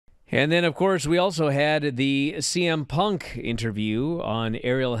And then, of course, we also had the CM Punk interview on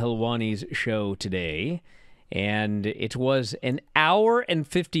Ariel Helwani's show today. And it was an hour and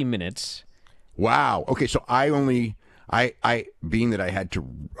 50 minutes. Wow. Okay, so I being that I had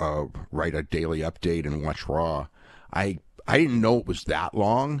to write a daily update and watch Raw, I didn't know it was that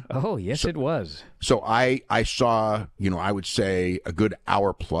long. Oh, yes, it was. So I saw, I would say a good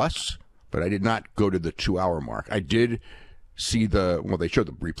hour plus, but I did not go to the 2-hour mark. I did see they showed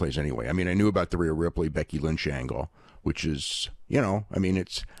the replays anyway. I mean, I knew about the Rhea Ripley, Becky Lynch angle, which is,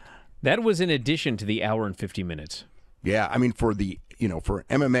 it's... That was in addition to the hour and 50 minutes. Yeah, I mean, for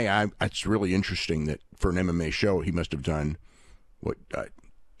MMA, it's really interesting that for an MMA show, he must have done,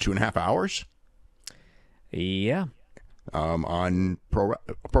 2.5 hours? Yeah. On pro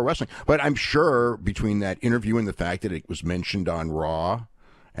wrestling. But I'm sure between that interview and the fact that it was mentioned on Raw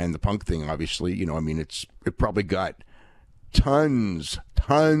and the Punk thing, obviously, it probably got tons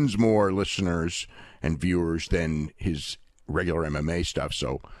more listeners and viewers than his regular MMA stuff.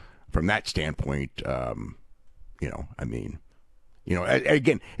 So from that standpoint, again,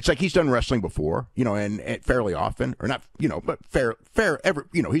 it's like he's done wrestling before, and fairly often, or not, but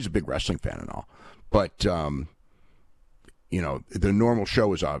he's a big wrestling fan and all. But, the normal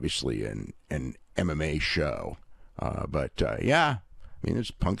show is obviously an MMA show.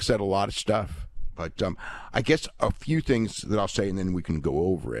 This Punk said a lot of stuff. But I guess a few things that I'll say, and then we can go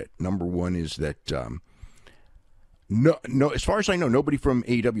over it. Number one is that, no, as far as I know, nobody from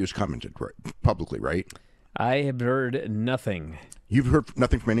AEW has commented publicly, right? I have heard nothing. You've heard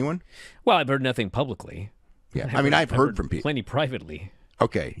nothing from anyone? Well, I've heard nothing publicly. Yeah, I've heard from people. Plenty privately.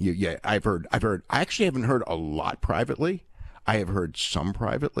 Okay, yeah, I've heard. I actually haven't heard a lot privately. I have heard some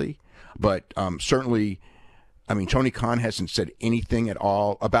privately, but certainly, Tony Khan hasn't said anything at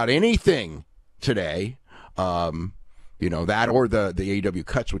all about anything today. That or the AEW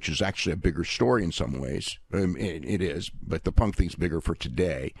cuts, which is actually a bigger story in some ways. It is, but the Punk thing's bigger for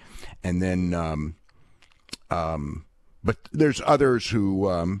today. And then, but there's others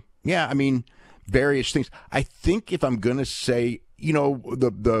who, various things. I think if I'm gonna say,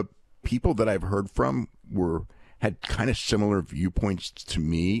 the people that I've heard from had kind of similar viewpoints to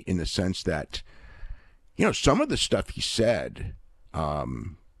me in the sense that, some of the stuff he said,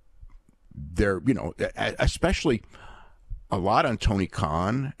 especially a lot on Tony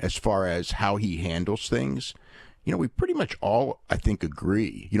Khan as far as how he handles things. We pretty much all, I think,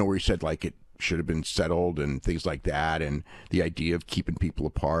 agree, where he said like it should have been settled and things like that. And the idea of keeping people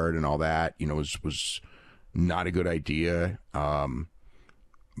apart and all that, was not a good idea.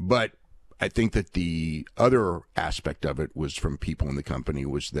 But I think that the other aspect of it was from people in the company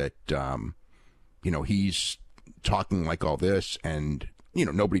was that, he's talking like all this and,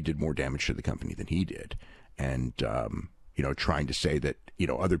 nobody did more damage to the company than he did. And, trying to say that,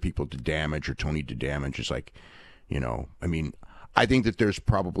 other people did damage or Tony did damage is like, I think that there's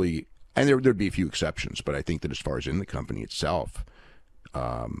probably, and there'd be a few exceptions, but I think that as far as in the company itself,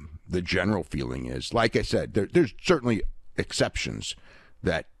 the general feeling is, like I said, there's certainly exceptions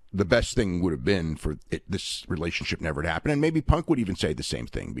that the best thing would have been for this relationship never to happen. And maybe Punk would even say the same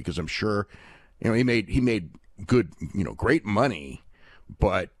thing, because I'm sure, he made good, great money,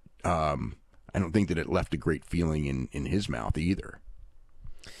 but I don't think that it left a great feeling in his mouth either.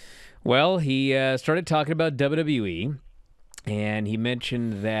 Well, he started talking about WWE, and he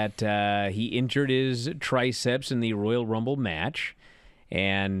mentioned that he injured his triceps in the Royal Rumble match,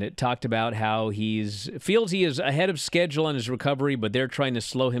 and talked about how feels he is ahead of schedule on his recovery, but they're trying to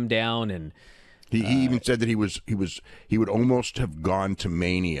slow him down. And he even said that he would almost have gone to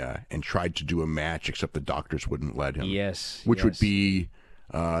Mania and tried to do a match, except the doctors wouldn't let him. Yes, which would be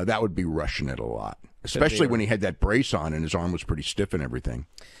that would be rushing it a lot, especially when he had that brace on and his arm was pretty stiff and everything.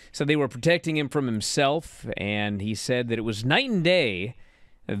 So they were protecting him from himself, and he said that it was night and day,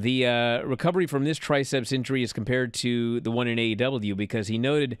 the recovery from this triceps injury as compared to the one in AEW, because he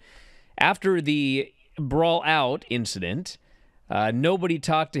noted after the Brawl Out incident, nobody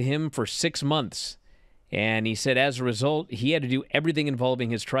talked to him for 6 months. And he said as a result, he had to do everything involving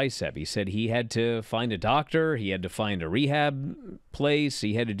his tricep. He said he had to find a doctor, he had to find a rehab place,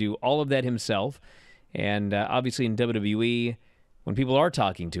 he had to do all of that himself. And obviously in WWE, when people are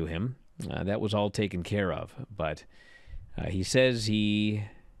talking to him, that was all taken care of. But he says he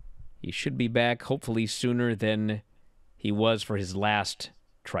should be back hopefully sooner than he was for his last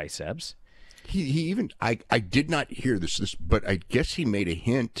triceps. He even, I did not hear this, but I guess he made a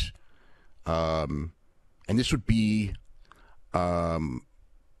hint, and this would be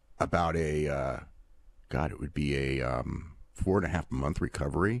about it would be a 4.5 month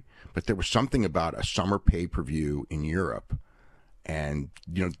recovery. But there was something about a summer pay-per-view in Europe And,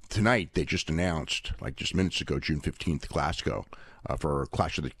 tonight they just announced, like just minutes ago, June 15th, Glasgow, for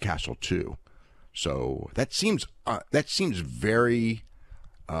Clash of the Castle 2. So that seems very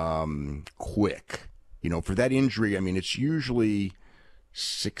quick. For that injury, I mean, it's usually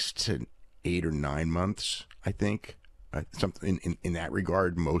 6 to 8 or 9 months, I think. Something in that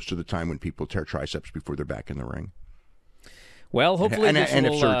regard, most of the time when people tear triceps before they're back in the ring. Well, hopefully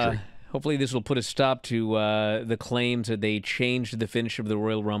surgery. This will put a stop to the claims that they changed the finish of the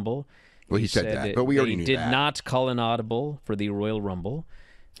Royal Rumble. Well, he said that, but we already knew that. He did not call an audible for the Royal Rumble.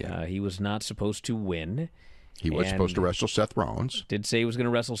 Yeah. He was not supposed to win. He was supposed to wrestle Seth Rollins. Did say he was going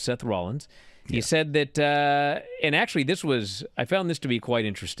to wrestle Seth Rollins. He said that, and actually I found this to be quite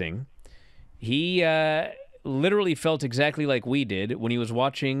interesting. He literally felt exactly like we did when he was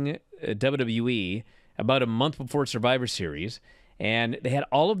watching WWE about a month before Survivor Series, and they had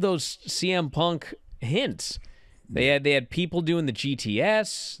all of those CM Punk hints. They had people doing the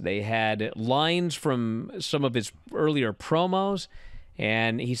GTS. They had lines from some of his earlier promos,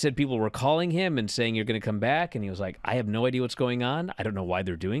 and he said people were calling him and saying, "You're going to come back," and he was like, "I have no idea what's going on. I don't know why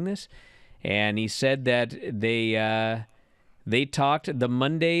they're doing this." And he said that they talked the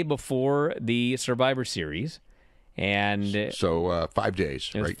Monday before the Survivor Series, and so 5 days.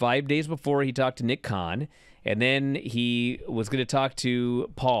 It was 5 days before he talked to Nick Khan, and then he was going to talk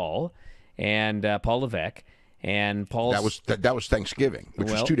to Paul and Paul Levesque, and Paul. That was Thanksgiving, which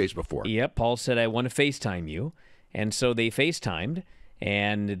was 2 days before. Yep, Paul said, "I want to FaceTime you," and so they FaceTimed,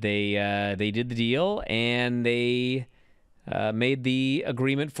 and they did the deal, and they made the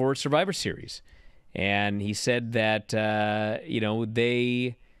agreement for Survivor Series. And he said that,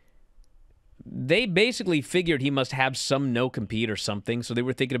 they basically figured he must have some no-compete or something, so they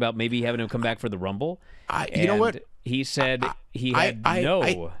were thinking about maybe having him come back for the Rumble. You know what? He said he had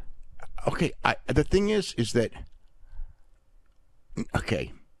no... Okay, the thing is that...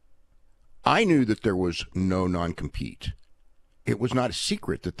 Okay, I knew that there was no non-compete. It was not a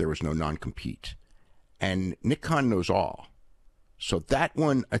secret that there was no non-compete. And Nick Khan knows all. So that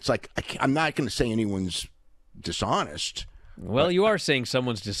one, it's like, I'm not going to say anyone's dishonest. Well, you are saying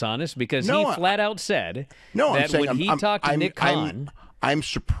someone's dishonest because he flat out said that when he talked to Nick Khan... I'm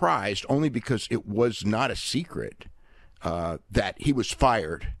surprised only because it was not a secret that he was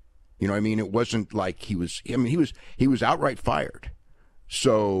fired. You know what I mean? It wasn't like he was outright fired.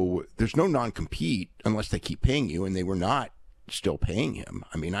 So there's no non-compete unless they keep paying you, and they were not still paying him.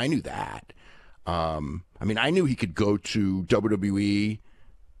 I mean, I knew that. I knew he could go to WWE,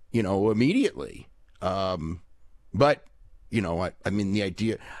 immediately. But, the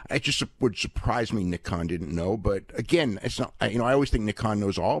idea, it just would surprise me Nick Khan didn't know. But again, it's not, I always think Nick Khan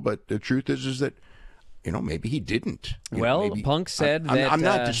knows all, but the truth is that, maybe he didn't. Punk said that... I'm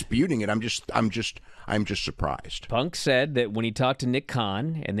not disputing it. I'm just surprised. Punk said that when he talked to Nick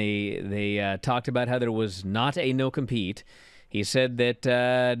Khan and they talked about how there was not a no-compete, he said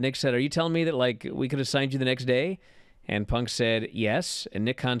that Nick said, "Are you telling me that we could have signed you the next day?" And Punk said, "Yes." And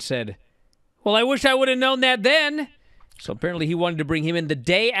Nick Khan said, "Well, I wish I would have known that then." So apparently he wanted to bring him in the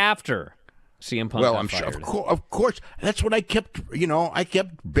day after CM Punk got fired. Sure, of course. That's what I kept, I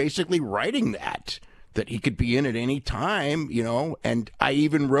kept basically writing that he could be in at any time, and I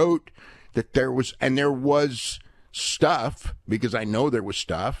even wrote that there was stuff, because I know there was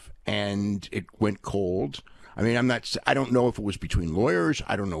stuff, and it went cold. I mean, I don't know if it was between lawyers,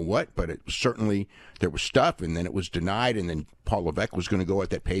 I don't know what, but it was certainly, there was stuff, and then it was denied, and then Paul Levesque was going to go at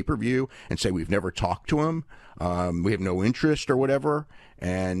that pay-per-view and say, "We've never talked to him, we have no interest," or whatever,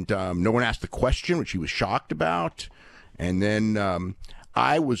 and no one asked the question, which he was shocked about, and then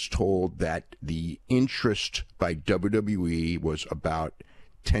I was told that the interest by WWE was about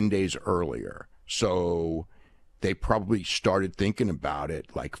 10 days earlier, so... They probably started thinking about it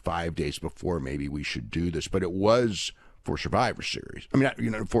 5 days before maybe we should do this, but it was for Survivor Series. I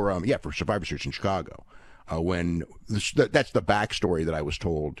mean, for Survivor Series in Chicago. That's the backstory that I was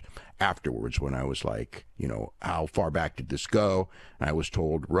told afterwards when I was like, how far back did this go? And I was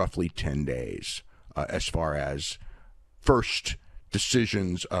told roughly 10 days as far as first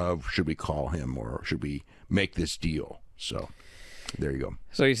decisions of should we call him or should we make this deal. So there you go.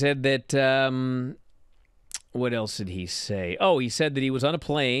 So he said that... what else did he say? Oh, he said that he was on a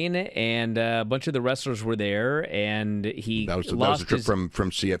plane and a bunch of the wrestlers were there, and that was a trip from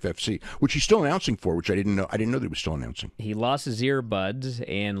CFFC, which he's still announcing for, which I didn't know. I didn't know that he was still announcing. He lost his earbuds,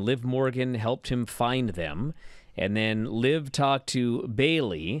 and Liv Morgan helped him find them, and then Liv talked to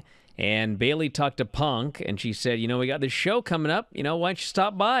Bailey, and Bailey talked to Punk, and she said, "We got this show coming up. Why don't you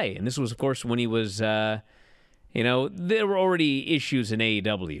stop by?" And this was, of course, when he was, there were already issues in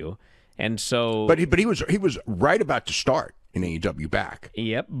AEW. And so, but he was right about to start. in AEW back.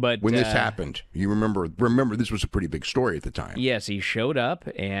 Yep, but when this happened, you remember this was a pretty big story at the time. Yes, he showed up,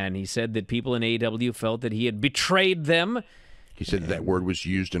 and he said that people in AEW felt that he had betrayed them. He said that word was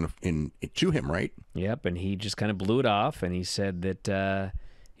used to him, right? Yep, and he just kind of blew it off, and he said that,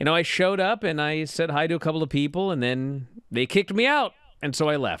 I showed up, and I said hi to a couple of people, and then they kicked me out, and so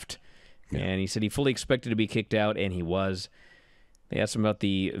I left. Yeah. And he said he fully expected to be kicked out, and he was. They asked him about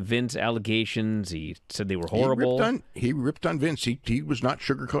the Vince allegations. He said they were horrible. He ripped on Vince. He was not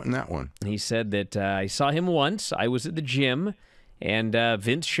sugarcoating that one. He said that I saw him once. I was at the gym, and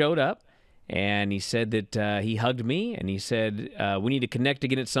Vince showed up, and he said that he hugged me, and he said, we need to connect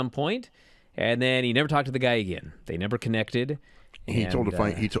again at some point. And then he never talked to the guy again. They never connected. He told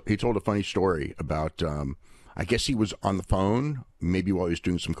a funny story about, I guess he was on the phone, maybe while he was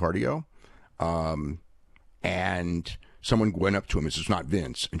doing some cardio, and someone went up to him. This is not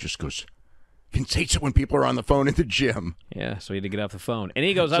Vince, and just goes, Vince hates it when people are on the phone in the gym. Yeah, so he had to get off the phone. And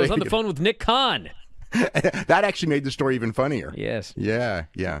he goes, I was on the phone with Nick Khan. That actually made the story even funnier. Yes. Yeah.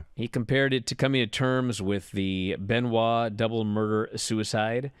 He compared it to coming to terms with the Benoit double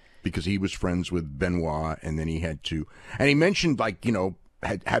murder-suicide. Because he was friends with Benoit, and then he had to... And he mentioned,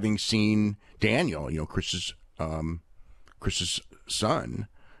 having seen Daniel, Chris's son,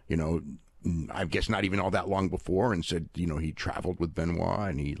 I guess not even all that long before, and said, he traveled with Benoit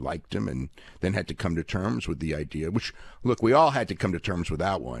and he liked him, and then had to come to terms with the idea, which, look, we all had to come to terms with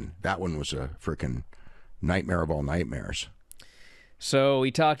that one. That one was a freaking nightmare of all nightmares. So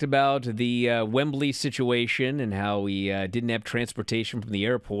he talked about the Wembley situation and how he didn't have transportation from the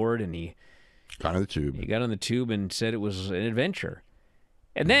airport, and he got on the tube. He got on the tube and said it was an adventure.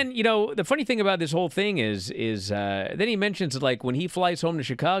 And then, the funny thing about this whole thing is then he mentions, when he flies home to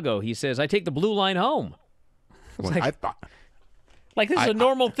Chicago, he says, I take the Blue Line home. Well, I thought... this is a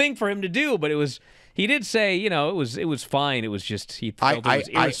normal thing for him to do, but he did say, it was fine. It was just, he felt it was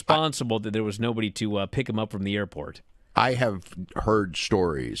irresponsible that there was nobody to pick him up from the airport. I have heard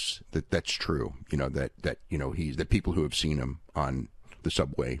stories that's true, that people who have seen him on the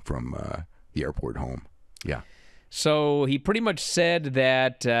subway from the airport home. Yeah. So he pretty much said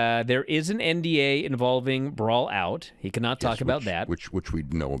that there is an NDA involving Brawl Out. He cannot talk about that. Which we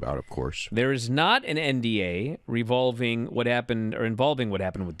know about, of course. There is not an NDA involving what happened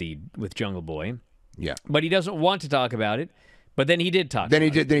with Jungle Boy. Yeah. But he doesn't want to talk about it. But then he did talk. Then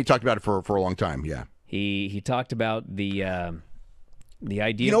he talked about it for a long time. Yeah. He talked about the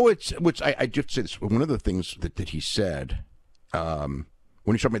idea. I just say this. One of the things that he said.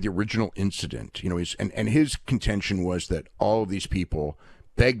 When he's talking about the original incident, and his contention was that all of these people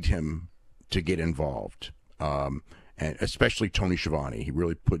begged him to get involved, and especially Tony Schiavone. He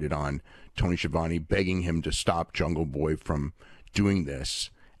really put it on Tony Schiavone, begging him to stop Jungle Boy from doing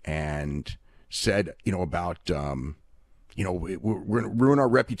this, and said, about, we're going to ruin our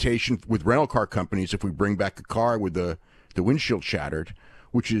reputation with rental car companies if we bring back a car with the windshield shattered,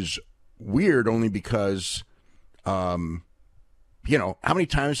 which is weird only because... how many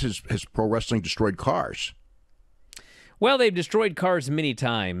times has pro wrestling destroyed cars? Well, they've destroyed cars many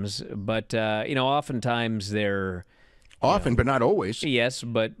times, but oftentimes they're often, but not always. Yes,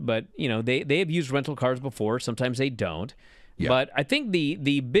 but they have used rental cars before. Sometimes they don't. Yeah. But I think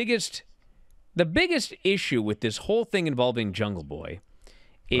the biggest issue with this whole thing involving Jungle Boy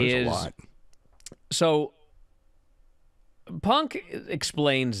is a lot. So Punk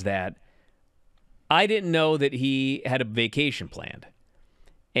explains that I didn't know that he had a vacation planned.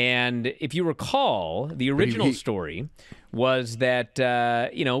 And if you recall, the original story was that,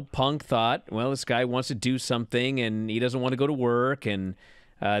 Punk thought, well, this guy wants to do something and he doesn't want to go to work, and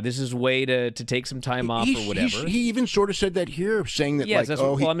this is a way to take some time off or whatever. He even sort of said that here, saying that, yes, I'm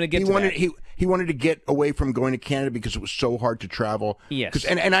going to get to that. He wanted to get away from going to Canada because it was so hard to travel. Yes.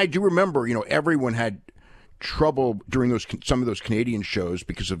 And I do remember, everyone had trouble during some of those Canadian shows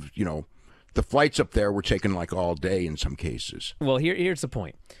because of, the flights up there were taken all day in some cases. Well, here's the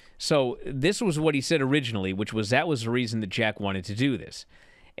point. So this was what he said originally, which was that was the reason that Jack wanted to do this.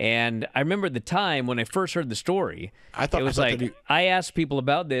 And I remember at the time when I first heard the story, I asked people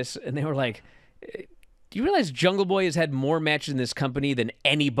about this, and they were like, do you realize Jungle Boy has had more matches in this company than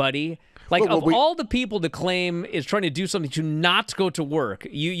anybody? All the people to claim is trying to do something to not go to work,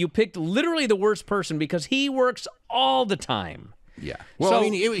 you picked literally the worst person because he works all the time. Yeah. Well,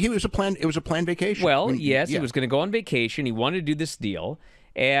 it was a planned vacation. Well, yes, he was going to go on vacation. He wanted to do this deal,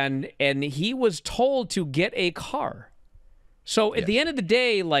 and he was told to get a car. So at the end of the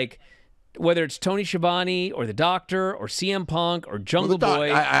day, whether it's Tony Schiavone or the Doctor or CM Punk or Jungle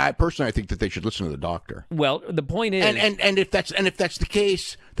Boy, I personally think that they should listen to the Doctor. Well, the point is, and if that's the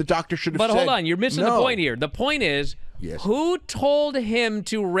case, the Doctor should have. But said, hold on, you're missing the point here. The point is, Yes. Who told him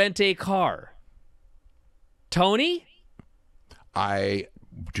to rent a car? Tony?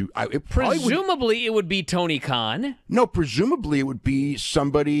 Presumably, it would be Tony Khan. No, presumably it would be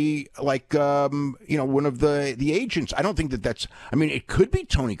somebody like one of the agents. I don't think that's. I mean, it could be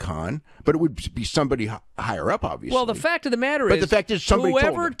Tony Khan, but it would be somebody higher up, obviously. Well, the fact of the matter is, the fact is, somebody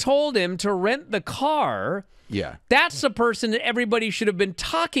whoever told him to rent the car. Yeah, that's the person that everybody should have been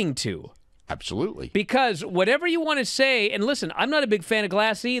talking to. Absolutely. Because whatever you want to say, and listen, I'm not a big fan of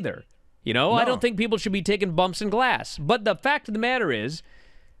glass either. No. I don't think people should be taking bumps in glass. But the fact of the matter is,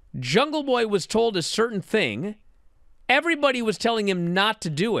 Jungle Boy was told a certain thing. Everybody was telling him not to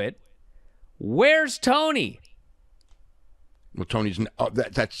do it. Where's Tony? Well, Tony's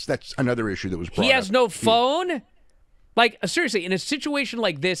that's another issue that was brought up. He has no phone? Like, seriously, in a situation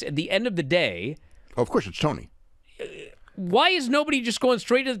like this, at the end of the day... Oh, of course, it's Tony. Why is nobody just going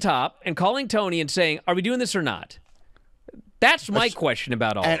straight to the top and calling Tony and saying, are we doing this or not? That's my question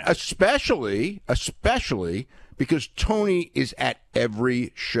about all. And especially because Tony is at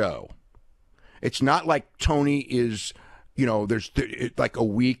every show. It's not like Tony is, there's like a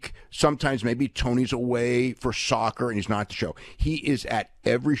week. Sometimes maybe Tony's away for soccer and he's not at the show. He is at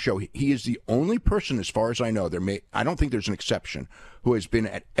every show. He is the only person, as far as I know, I don't think there's an exception, who has been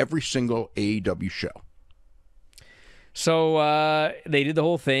at every single AEW show. So they did the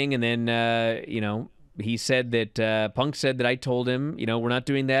whole thing, and then, he said that Punk said that I told him, we're not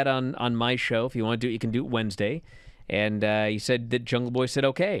doing that on my show. If you want to do it, you can do it Wednesday. And he said that Jungle Boy said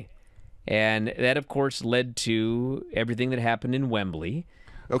okay. And that, of course, led to everything that happened in Wembley.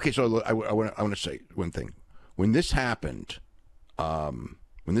 Okay, so I want to say one thing. When this happened, when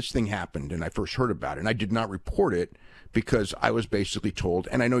this thing happened, and I first heard about it, and I did not report it because I was basically told,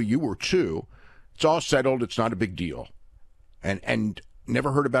 and I know you were too, it's all settled, it's not a big deal. And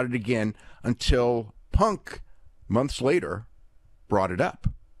never heard about it again until Punk, months later, brought it up.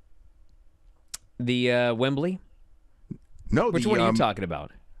 The Wembley? No, which one are you talking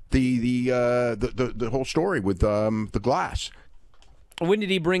about? The whole story with the glass. When did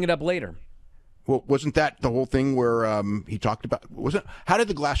he bring it up later? Well, wasn't that the whole thing where he talked about? How did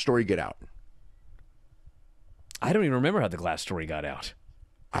the glass story get out? I don't even remember how the glass story got out.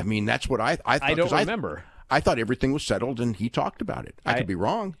 I mean, that's what I thought. I don't remember. I thought everything was settled, and he talked about it. I could be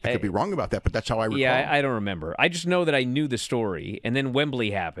wrong. I could be wrong about that, but that's how I recall. Yeah, I don't remember. I just know that I knew the story, and then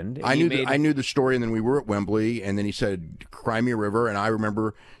Wembley happened. I knew the story, and then we were at Wembley, and then he said Crimea River, and I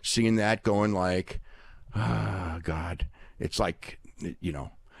remember seeing that going like, oh, God. It's like,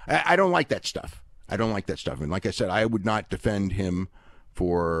 I don't like that stuff. I don't like that stuff. And like I said, I would not defend him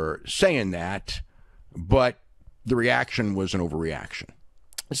for saying that, but the reaction was an overreaction.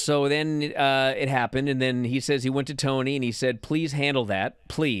 So then it happened, and then he says he went to Tony, and he said, please handle that,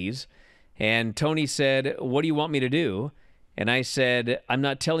 please. And Tony said, what do you want me to do? And I said, I'm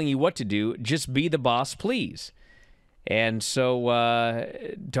not telling you what to do. Just be the boss, please. And so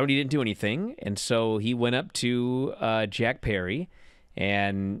Tony didn't do anything, and so he went up to Jack Perry,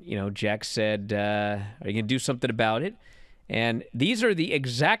 and, Jack said, are you going to do something about it? And these are the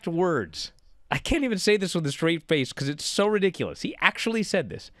exact words. I can't even say this with a straight face because it's so ridiculous. He actually said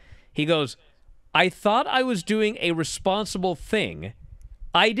this. He goes, I thought I was doing a responsible thing.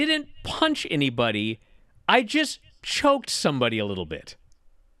 I didn't punch anybody. I just choked somebody a little bit.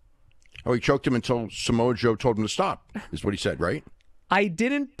 Oh, he choked him until Samoa Joe told him to stop, is what he said, right? I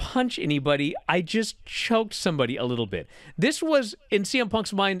didn't punch anybody. I just choked somebody a little bit. This was, in CM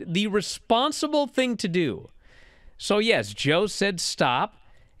Punk's mind, the responsible thing to do. So, yes, Joe said stop.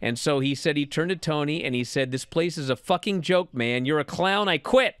 And so he said he turned to Tony and he said, this place is a fucking joke, man. You're a clown. I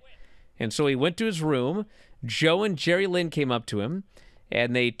quit. And so he went to his room. Joe and Jerry Lynn came up to him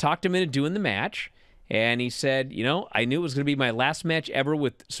and they talked him into doing the match. And he said, I knew it was going to be my last match ever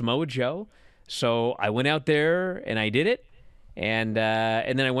with Samoa Joe. So I went out there and I did it. And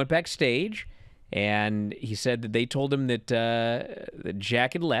then I went backstage and he said that they told him that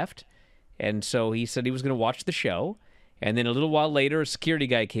Jack had left. And so he said he was going to watch the show. And then a little while later, a security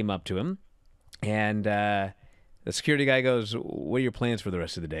guy came up to him, and the security guy goes, what are your plans for the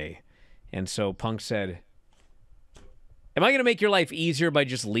rest of the day? And so Punk said, am I going to make your life easier by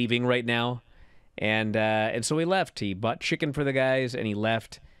just leaving right now? And so he left. He bought chicken for the guys, and he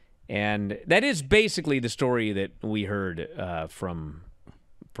left. And that is basically the story that we heard from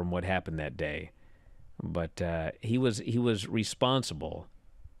what happened that day. But he was responsible.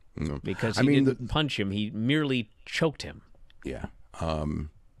 No. Because he didn't punch him. He merely choked him. Yeah. He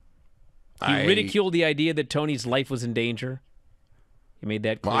ridiculed the idea that Tony's life was in danger. He made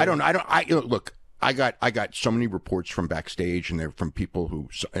that clear. Well, look, I got so many reports from backstage, and they're from people who,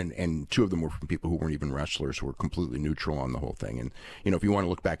 and two of them were from people who weren't even wrestlers, who were completely neutral on the whole thing. And if you want to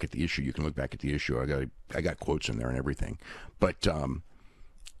look back at the issue, you can look back at the issue. I got quotes in there and everything. But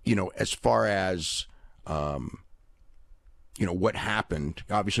as far as what happened,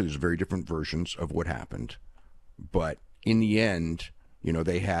 obviously there's very different versions of what happened. But in the end,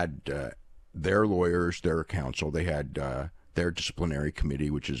 they had their lawyers, their counsel, they had their disciplinary committee,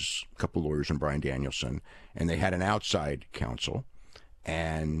 which is a couple lawyers and Bryan Danielson, and they had an outside counsel,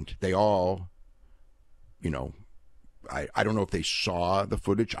 and they all, I don't know if they saw the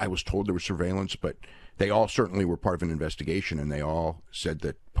footage. I was told there was surveillance, but they all certainly were part of an investigation, and they all said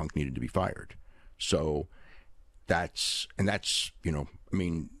that Punk needed to be fired. So that's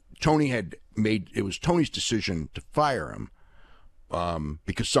Tony had made, it was Tony's decision to fire him,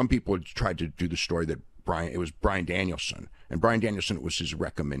 because some people had tried to do the story that it was Bryan Danielson, and Bryan Danielson, it was his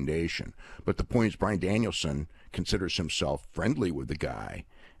recommendation. But the point is, Bryan Danielson considers himself friendly with the guy,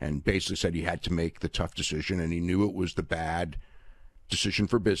 and basically said he had to make the tough decision, and he knew it was the bad decision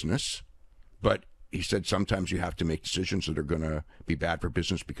for business. But he said sometimes you have to make decisions that are going to be bad for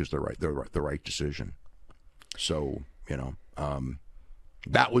business because they're the right decision. So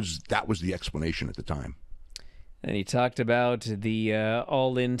that was the explanation at the time. And he talked about the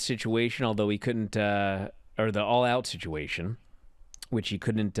all-in situation, although he couldn't, or the all-out situation, which he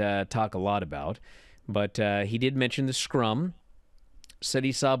couldn't talk a lot about. But he did mention the scrum, said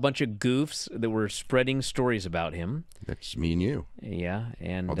he saw a bunch of goofs that were spreading stories about him. That's me and you. Yeah.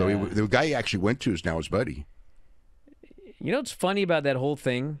 And although the guy he actually went to is now his buddy. What's funny about that whole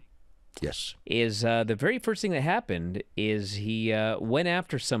thing? Yes. Is the very first thing that happened is he went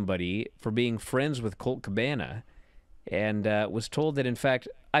after somebody for being friends with Colt Cabana, and was told that, in fact,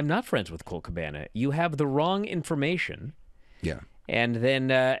 I'm not friends with Colt Cabana. You have the wrong information. Yeah. And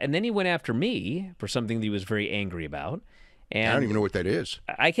then he went after me for something that he was very angry about. And I don't even know what that is.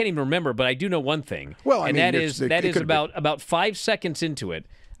 I can't even remember, but I do know one thing. Well, that is about 5 seconds into it,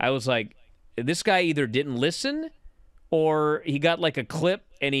 I was like, this guy either didn't listen or he got like a clip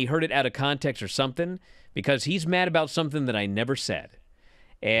and he heard it out of context or something, because he's mad about something that I never said.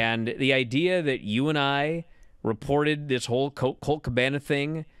 And the idea that you and I reported this whole Colt Cabana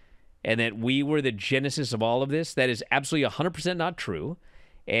thing and that we were the genesis of all of this, that is absolutely 100% not true.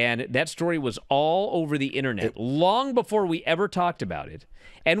 And that story was all over the internet long before we ever talked about it.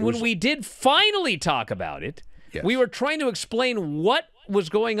 And when we did finally talk about it, yes, we were trying to explain what was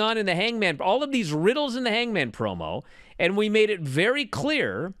going on in the Hangman, all of these riddles in the Hangman promo, and we made it very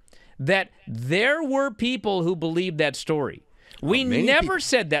clear that there were people who believed that story. We never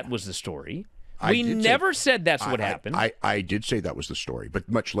said that was the story. We never said that's what happened. I did say that was the story, but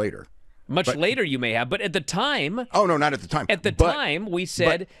much later. Much later you may have, but at the time... Oh, no, not at the time. At the time, we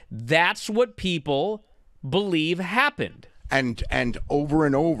said that's what people believe happened. And over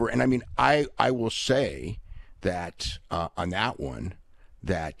and over, and I mean, I will say that on that one,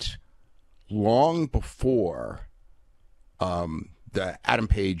 that long before the Adam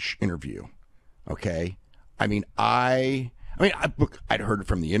Page interview, okay, look, I'd heard it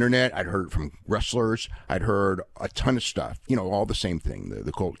from the internet. I'd heard it from wrestlers. I'd heard a ton of stuff, all the same thing,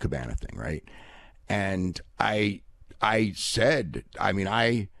 the Colt Cabana thing, right? And I said,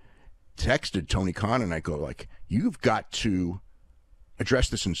 I texted Tony Khan and I go like, you've got to address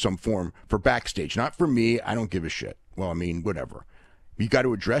this in some form for backstage, not for me. I don't give a shit. Well, whatever. You got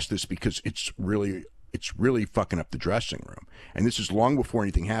to address this because it's really fucking up the dressing room. And this is long before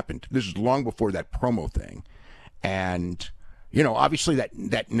anything happened. This is long before that promo thing. And obviously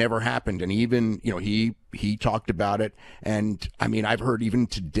that never happened. And even, he talked about it. And I've heard even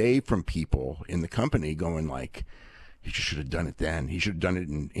today from people in the company going like, he just should have done it then. He should have done it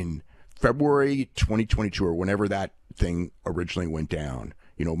in February 2022 or whenever that thing originally went down,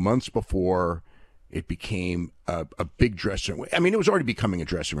 months before it became a big dressing room. It was already becoming a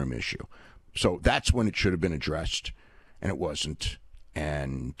dressing room issue. So that's when it should have been addressed, and it wasn't.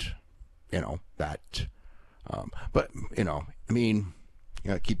 And, that...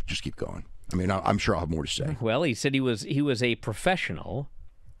 keep going. I'm sure I'll have more to say. Well, he said he was a professional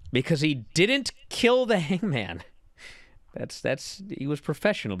because he didn't kill the Hangman. He was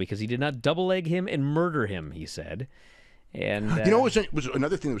professional because he did not double leg him and murder him, he said. And it was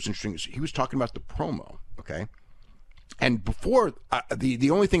another thing that was interesting is he was talking about the promo, okay? And before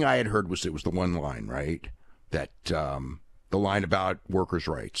the only thing I had heard was it was the one line, right? That the line about workers'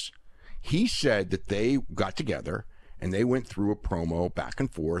 rights. He said that they got together and they went through a promo back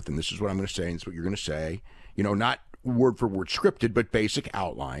and forth, and this is what I'm going to say, and this is what you're going to say. Not word for word scripted, but basic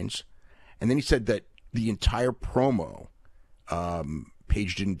outlines. And then he said that the entire promo,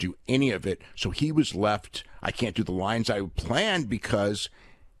 Page didn't do any of it, so he was left. I can't do the lines I planned because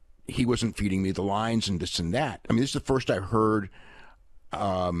he wasn't feeding me the lines and this and that. I mean, this is the first I heard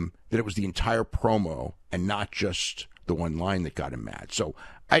that it was the entire promo and not just the one line that got him mad. So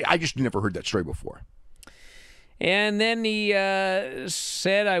I just never heard that story before. And then he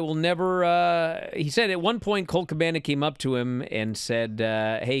said, I will never, he said at one point Colt Cabana came up to him and said,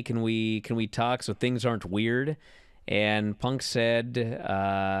 hey, can we talk so things aren't weird? And Punk said,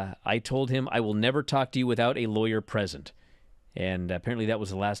 I told him I will never talk to you without a lawyer present. And apparently that was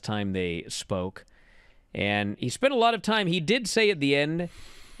the last time they spoke. And he spent a lot of time. He did say at the end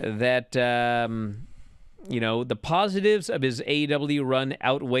that, the positives of his AEW run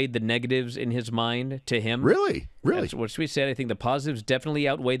outweighed the negatives in his mind to him. Really? That's what we said. I think the positives definitely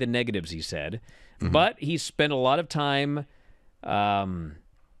outweigh the negatives, he said. Mm-hmm. But he spent a lot of time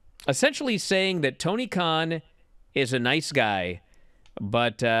essentially saying that Tony Khan is a nice guy,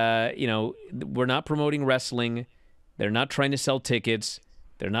 but, we're not promoting wrestling. They're not trying to sell tickets.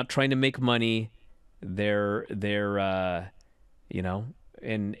 They're not trying to make money. They're Ariel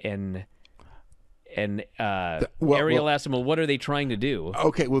asked him, well, what are they trying to do?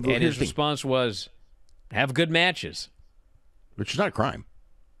 Okay, well, and his response was, have good matches. Which is not a crime.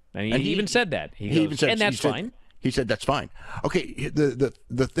 And he even said that. He goes, said, and that's fine. He said that's fine. Okay,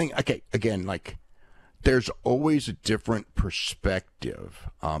 the thing, okay, again, like, there's always a different perspective.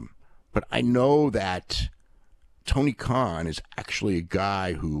 But I know that Tony Khan is actually a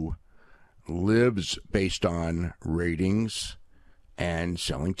guy who lives based on ratings and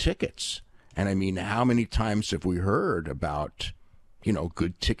selling tickets. And I mean, how many times have we heard about,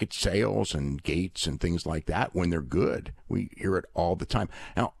 good ticket sales and gates and things like that when they're good? We hear it all the time.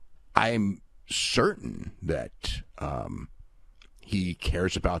 Now, I'm certain that he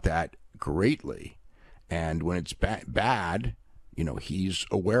cares about that greatly. And when it's bad, he's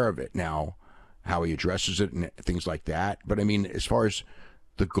aware of it. Now, how he addresses it and things like that. But I mean, as far as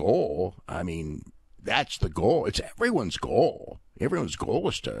the goal, I mean, that's the goal. It's everyone's goal. Everyone's goal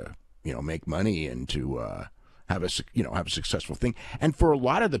is to, make money and to have a successful thing. And for a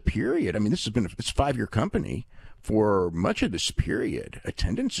lot of the period, I mean, it's a 5-year company. For much of this period,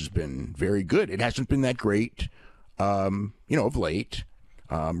 attendance has been very good. It hasn't been that great, of late.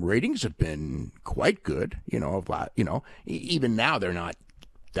 Ratings have been quite good. Even now they're not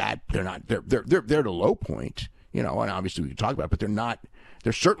that. They're at a low point. And obviously we can talk about it, but they're not.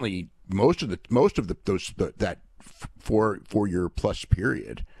 They're certainly most of that 4-year plus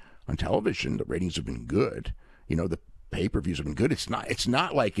period on television. The ratings have been good. The pay-per-views have been good. It's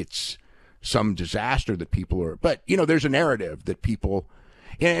not like it's some disaster that people are. But there's a narrative that people.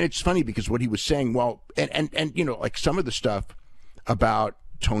 And it's funny because what he was saying. Well, and like some of the stuff about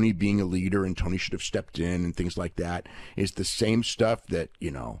Tony being a leader and Tony should have stepped in and things like that is the same stuff that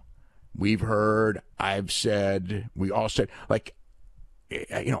we've heard, I've said, we all said. Like,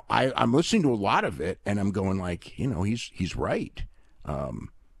 I'm listening to a lot of it, and I'm going like, he's right.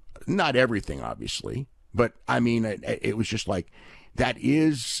 Not everything, obviously, but I mean, it was just like that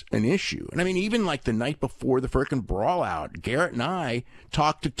is an issue. And I mean, even like the night before the frickin' brawl out, Garrett and I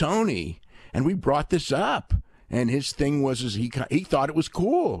talked to Tony, and we brought this up. And his thing was he thought it was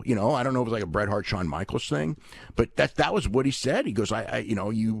cool. I don't know if it was like a Bret Hart, Shawn Michaels thing, but that was what he said. He goes,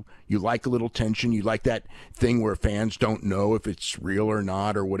 you like a little tension. You like that thing where fans don't know if it's real or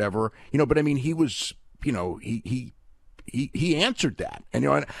not or whatever. But I mean, he was, he answered that.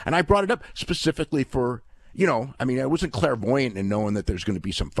 And, and I brought it up specifically for, I mean, I wasn't clairvoyant in knowing that there's going to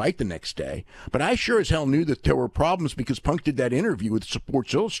be some fight the next day, but I sure as hell knew that there were problems because Punk did that interview with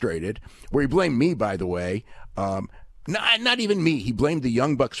Sports Illustrated where he blamed me, by the way. Not even me. He blamed the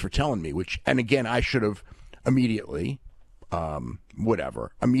Young Bucks for telling me, and again, I should have immediately,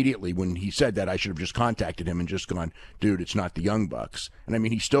 immediately when he said that, I should have just contacted him and just gone, dude, it's not the Young Bucks. And I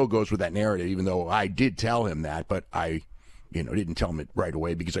mean, he still goes with that narrative, even though I did tell him that, but I didn't tell him it right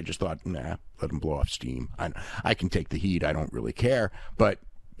away because I just thought, let him blow off steam. I can take the heat. I don't really care. But,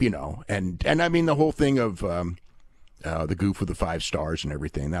 and I mean, the whole thing of the goof with the 5 stars and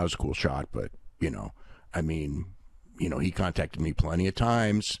everything, that was a cool shot. But, I mean, he contacted me plenty of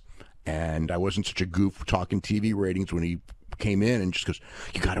times, and I wasn't such a goof talking TV ratings when he came in and just goes,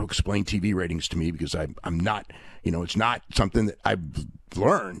 you got to explain TV ratings to me because I'm not, it's not something that I've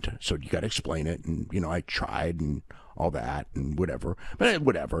learned. So you got to explain it. And, I tried and all that and whatever. But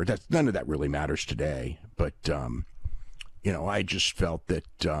whatever, none of that really matters today. But, I just felt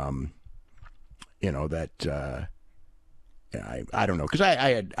that, I don't know, because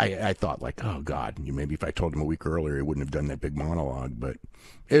I thought like, oh God, maybe if I told him a week earlier, he wouldn't have done that big monologue. But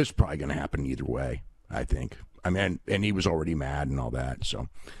it was probably going to happen either way. I think. I mean, and he was already mad and all that. So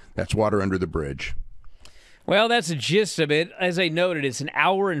that's water under the bridge. Well, that's the gist of it. As I noted, it's an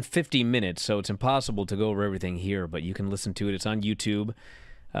hour and 50 minutes, so it's impossible to go over everything here, but you can listen to it. It's on YouTube.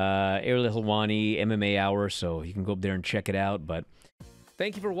 Ariel Helwani, MMA Hour, so you can go up there and check it out. But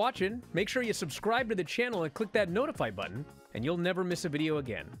thank you for watching. Make sure you subscribe to the channel and click that notify button, and you'll never miss a video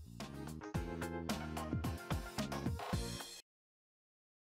again.